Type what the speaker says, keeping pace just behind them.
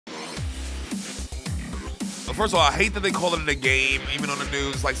First of all, I hate that they call it a game, even on the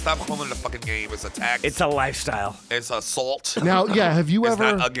news. Like, stop calling it a fucking game. It's a tax. It's a lifestyle. It's assault. Now, yeah, have you ever?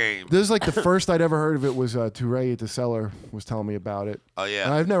 It's not a game. This is like the first I'd ever heard of it was Touré at the Cellar was telling me about it. Oh yeah.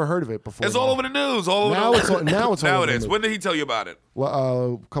 And I've never heard of it before. It's all over the news. All over now the it's all, now it's all now over it is. the news. When did he tell you about it?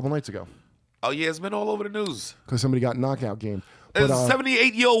 Well, a couple nights ago. Oh yeah, it's been all over the news. Because somebody got a knockout game. There's But, a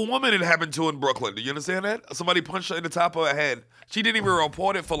 78-year-old woman it happened to in Brooklyn. Do you understand that? Somebody punched her in the top of her head. She didn't even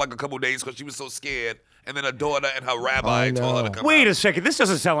report it for like a couple days because she was so scared. And then her daughter and her rabbi told her to come Wait out. a second. This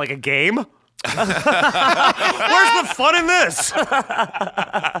doesn't sound like a game. Where's the fun in this?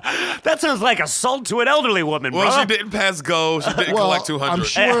 That sounds like assault to an elderly woman, Well, bro. she didn't pass go. She didn't collect 200. I'm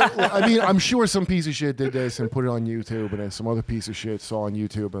sure. I'm sure some piece of shit did this and put it on YouTube, and then some other piece of shit saw on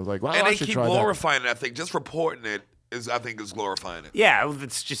YouTube and was like, "Well, And I they should keep try glorifying it. I think just reporting it is, I think, is glorifying it. Yeah,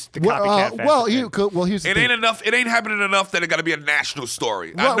 it's just the that." copycat Well, fashion. here's the It thing. ain't enough. It ain't happening enough that it got to be a national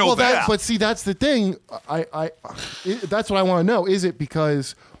story. I Well, know that. But see, that's the thing. That's what I want to know. Is it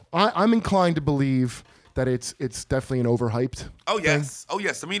because I'm inclined to believe that it's definitely an overhyped. Oh thing. yes. Oh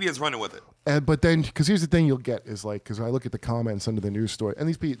yes. The media is running with it. But then, because here's the thing you'll get is like, because I look at the comments under the news story, and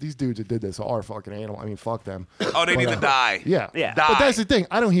these dudes that did this are fucking animal. I mean, fuck them. Oh, they need to die. Yeah. Yeah. Die. But that's the thing.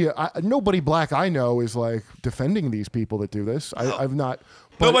 I don't hear, nobody black I know is like defending these people that do this. I've not.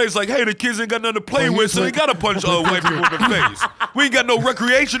 But, Nobody's like, hey, the kids ain't got nothing to play But with, here's so they what- gotta punch white people in the face. We ain't got no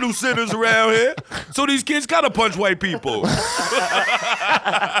recreational centers around here, so these kids gotta punch white people. Look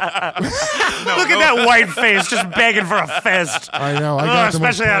at that white face just begging for a fist. I know. I got the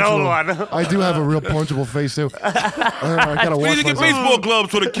most especially that old punchable- one. I do have a real punchable face too. I gotta We watch need to get myself. baseball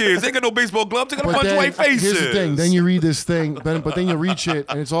gloves for the kids. They ain't got no baseball gloves. They gotta But punch then, white faces. here's the thing. Then you read this thing, but then you read shit,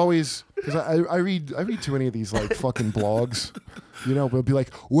 and it's always because I read too many of these like fucking blogs. You know, it'll be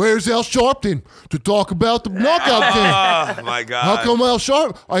like, "Where's Al Sharpton to talk about the knockout game?" Oh my God! How come Al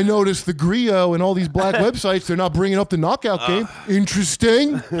Sharp? I noticed the Grio and all these black websites, they're not bringing up the knockout game.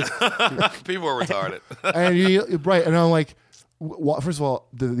 Interesting. People are retarded. And right, and I'm like, first of all,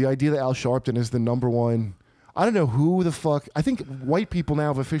 the idea that Al Sharpton is the #1. I don't know who the fuck. I think white people now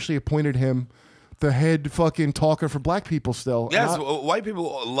have officially appointed him the head fucking talker for black people still. Yes, white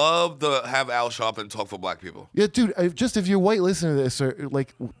people love to have Al Sharpton talk for black people. Yeah, dude, just if you're white listening to this, or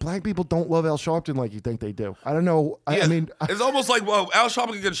like, black people don't love Al Sharpton like you think they do. I don't know. Yeah. I mean, it's almost like, well, Al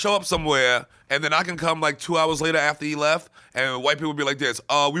Sharpton can show up somewhere, and then I can come like 2 hours later after he left, and white people will be like this,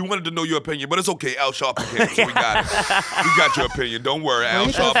 we wanted to know your opinion, but it's okay, Al Sharpton came, so we got it. We got your opinion. Don't worry, Al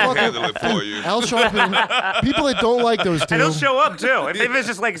ain't that Sharpton fucking- handle it for you. Al Sharpton, people that don't like those two. And he'll show up too. If it's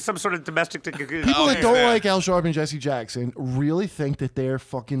just like some sort of domestic. People that don't like Al Sharpton and Jesse Jackson really think that they're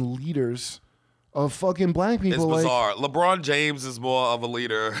fucking leaders of fucking black people. It's bizarre. LeBron James is more of a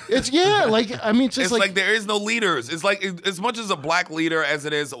leader. It's like I mean, it's just It's like there is no leaders. It's like as much as a black leader as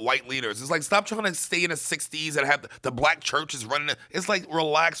it is white leaders. It's like stop trying to stay in the 60s and have the black churches running it. It's like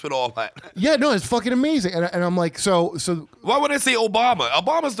relax with all that. yeah, no, it's fucking amazing, and I'm like, so Why would they say Obama?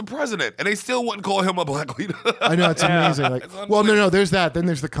 Obama's the president, and they still wouldn't call him a black leader. I know it's amazing. Like, It's well, no, there's that. Then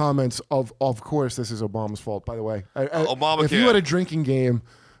there's the comments of course, this is Obama's fault. By the way, Obamacare. if you had a drinking game,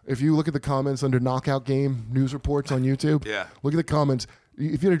 if you look at the comments under knockout game news reports on YouTube, Yeah. look at the comments.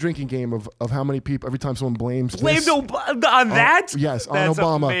 If you had a drinking game of how many people every time someone blames Blamed this, on that? yes, on That's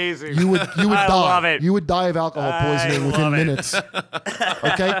Obama, amazing. you would I die. love it. You would die of alcohol poisoning within love it. minutes.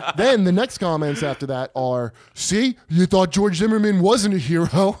 Okay. Then the next comments after that are, "See, you thought George Zimmerman wasn't a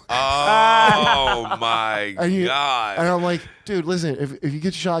hero." Oh my And God. And I'm like, dude, listen, if you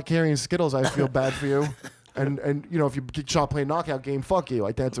get shot carrying Skittles, I feel bad for you. And you know, if you get shot playing knockout game, fuck you.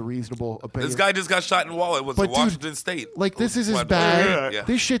 Like, that's a reasonable opinion. This guy just got shot in Wallet. It was But in dude, Washington State. Like, this is as What? bad. Yeah.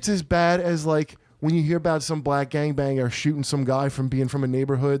 This shit's as bad as like when you hear about some black gangbanger shooting some guy from being from a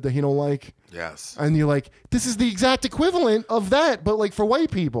neighborhood that he don't like. Yes. And you're like, this is the exact equivalent of that, but like for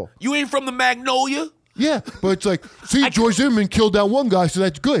white people. You ain't from the Magnolia? Yeah, but it's like, see, George Zimmerman killed that one guy, so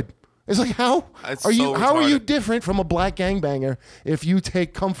that's good. It's like, how That's are you? so How are you retarded. different from a black gangbanger if you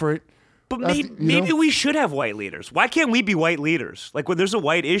take comfort? But after- maybe, you know? maybe we should have white leaders. Why can't we be white leaders? Like when there's a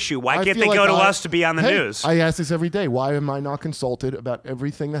white issue, why I can't feel they like go to us to be on the hey, news? I ask this every day. Why am I not consulted about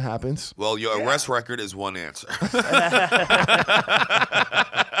everything that happens? Well, your arrest record is one answer.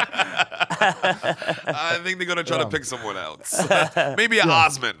 I think they're gonna try to pick someone else. Maybe an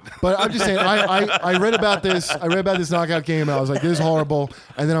Osmond. But I'm just saying, I read about this. I read about this knockout game, and I was like, this is horrible.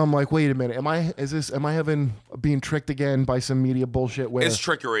 And then I'm like, wait a minute, am I being tricked again by some media bullshit? Where It's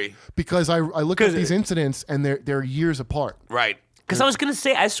trickery. because I look at these incidents and they're years apart. Right. Because I was gonna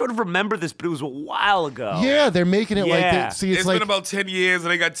say I sort of remember this, but it was a while ago. Yeah, they're making it like Yeah. that. See, It's like been about 10 years,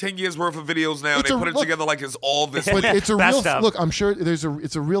 and they got 10 years worth of videos now, and It's they a- put it look- together like it's all this. but it's a Best real of. look. I'm sure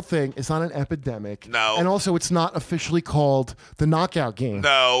it's a real thing. It's not an epidemic. No. and also it's not officially called the knockout game.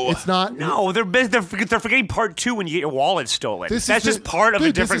 No. it's not. No, they're forgetting part 2 when you get your wallet stolen. This That's is just part of a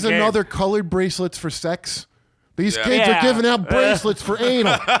dude, different This is game. another colored bracelets for sex. These Yeah. kids Yeah. are giving out bracelets for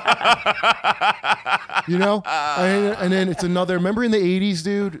anal. You know, and then it's another. Remember in the '80s,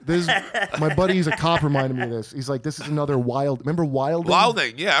 dude? This my buddy, he's a cop, reminded me of this. He's like, this is another wild. Remember Wilding?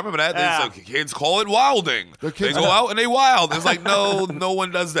 Wilding, yeah, I remember that. Yeah. Like, kids call it wilding. The They kids- go out and they wild. It's like no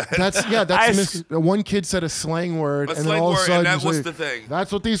one does that. That's one kid said a slang word, A and then slang all of a word, sudden and that it's was like, the thing.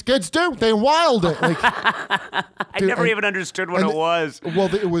 That's what these kids do. They wild it. Like, I dude, never and- even understood what and it was.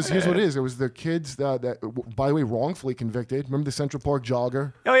 Well, it was. Here's what it is. It was the kids that, by the way, wrongfully convicted. Remember the Central Park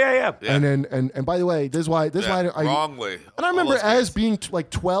jogger? Oh yeah. Yeah. And then and by the way, this is why I wrongly. And I remember All those as kids. being like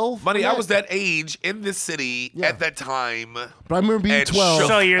 12. Buddy, when I was that age in this city Yeah. at that time. But I remember being and 12. shook.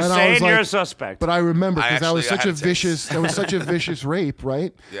 So you're and I saying was you're a like, suspect. But I remember because that was I such had a a taste. vicious. That was such a vicious rape,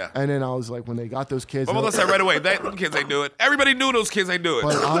 right? Yeah. And then I was like, when they got those kids. But let's say right away, them kids ain't do it. Everybody knew those kids ain't do it.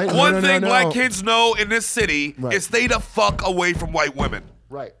 But no, One no, thing no. black kids know in this city Right. is stay the fuck away from white women.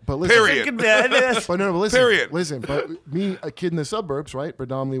 Right. But listen. Period. But no, but listen. Period. Listen, but me, a kid in the suburbs, right?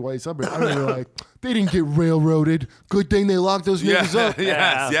 Predominantly white suburbs. I remember like, they didn't get railroaded. Good thing they locked those Yeah. niggas up.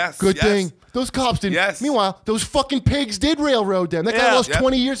 yes. Good yes. thing. Those cops didn't. Yes. Meanwhile, those fucking pigs did railroad them. That guy Yeah. lost Yep.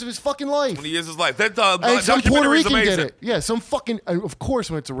 20 years of his fucking life. 20 years of his life. That And some Puerto documentary is Rican amazing. did it. Yeah, some fucking. Of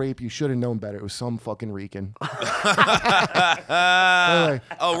course, when it's a rape, you should have known better. It was some fucking Rican. Anyway,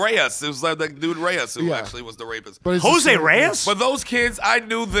 Oh, Reyes. It was like that dude Reyes who Yeah. actually was the rapist. but it's Jose the same- Reyes? But those kids, I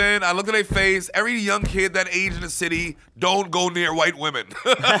knew then. I looked at their face. Every young kid that age in the city, don't go near white women.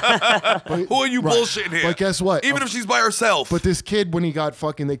 Who are you Right. bullshitting here? But guess what? Even if she's by herself. But this kid, when he got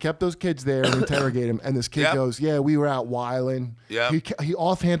fucking, they kept those kids there and interrogated him. And this kid Yep. goes, "Yeah, we were out wilding." Yep. He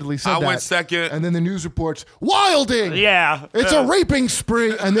offhandedly said I that. went second. And then the news reports, "Wilding." Yeah. It's a raping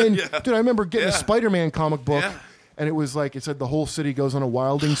spree. And then, Yeah. dude, I remember getting a Yeah. Spider-Man comic book. Yeah. And it was like, it said the whole city goes on a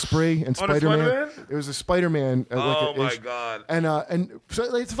wilding spree. And On a Spider-Man, Spider-Man? it was a Spider-Man. Oh, my God. And so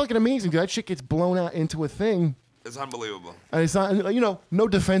like, it's fucking amazing. Dude. That shit gets blown out into a thing. It's unbelievable. And it's not, you know, no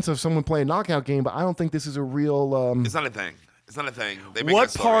defense of someone playing a knockout game, but I don't think this is a real. It's not a thing. It's not a thing. They make What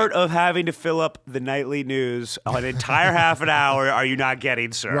that story part up. of having to fill up the nightly news an entire half an hour are you not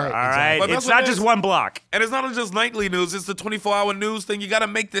getting, sir? Right, All exactly. right? But that's It's what not it just is. one block. And it's not just nightly news. It's the 24-hour news thing. You got to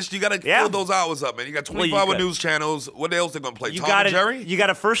make this. You got to Yeah. fill those hours up, man. You got Well, you 24-hour could. news channels. What else they gonna play? You Tom got and Jerry? You got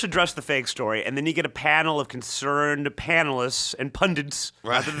to first address the fake story, and then you get a panel of concerned panelists and pundits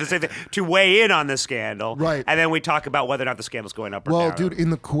Right. the same thing, to weigh in on the scandal. Right. And then we talk about whether or not the scandal's going up or Well, down. dude, in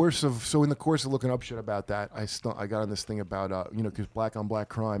the course of looking up shit about that, I got on this thing about because black on black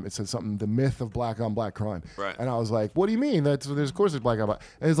crime. It said something, the myth of black on black crime. Right. And I was like, what do you mean? There's of course there's black on black.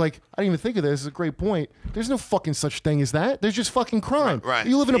 And it's like, I didn't even think of this. It's a great point. There's no fucking such thing as that. There's just fucking crime. Right.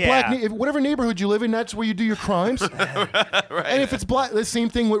 You live in a black Yeah. whatever neighborhood you live in, that's where you do your crimes. And if it's black, the same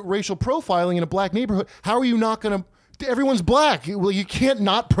thing with racial profiling in a black neighborhood. How are you not gonna? Everyone's black. Well, you can't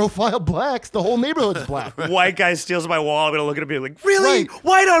not profile blacks. The whole neighborhood's black. White guy steals my wallet. I'm going to look at him and be like, really? Right.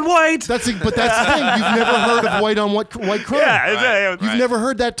 White on white? But that's the thing. You've never heard of white on white crime. Yeah. You've never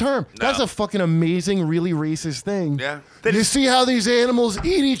heard that term. No. That's a fucking amazing, really racist thing. Yeah. You see how these animals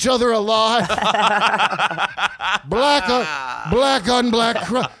eat each other alive? black on black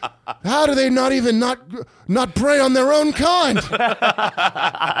crime. How do they not prey on their own kind?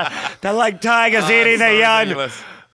 They're like tigers eating their young. Ridiculous.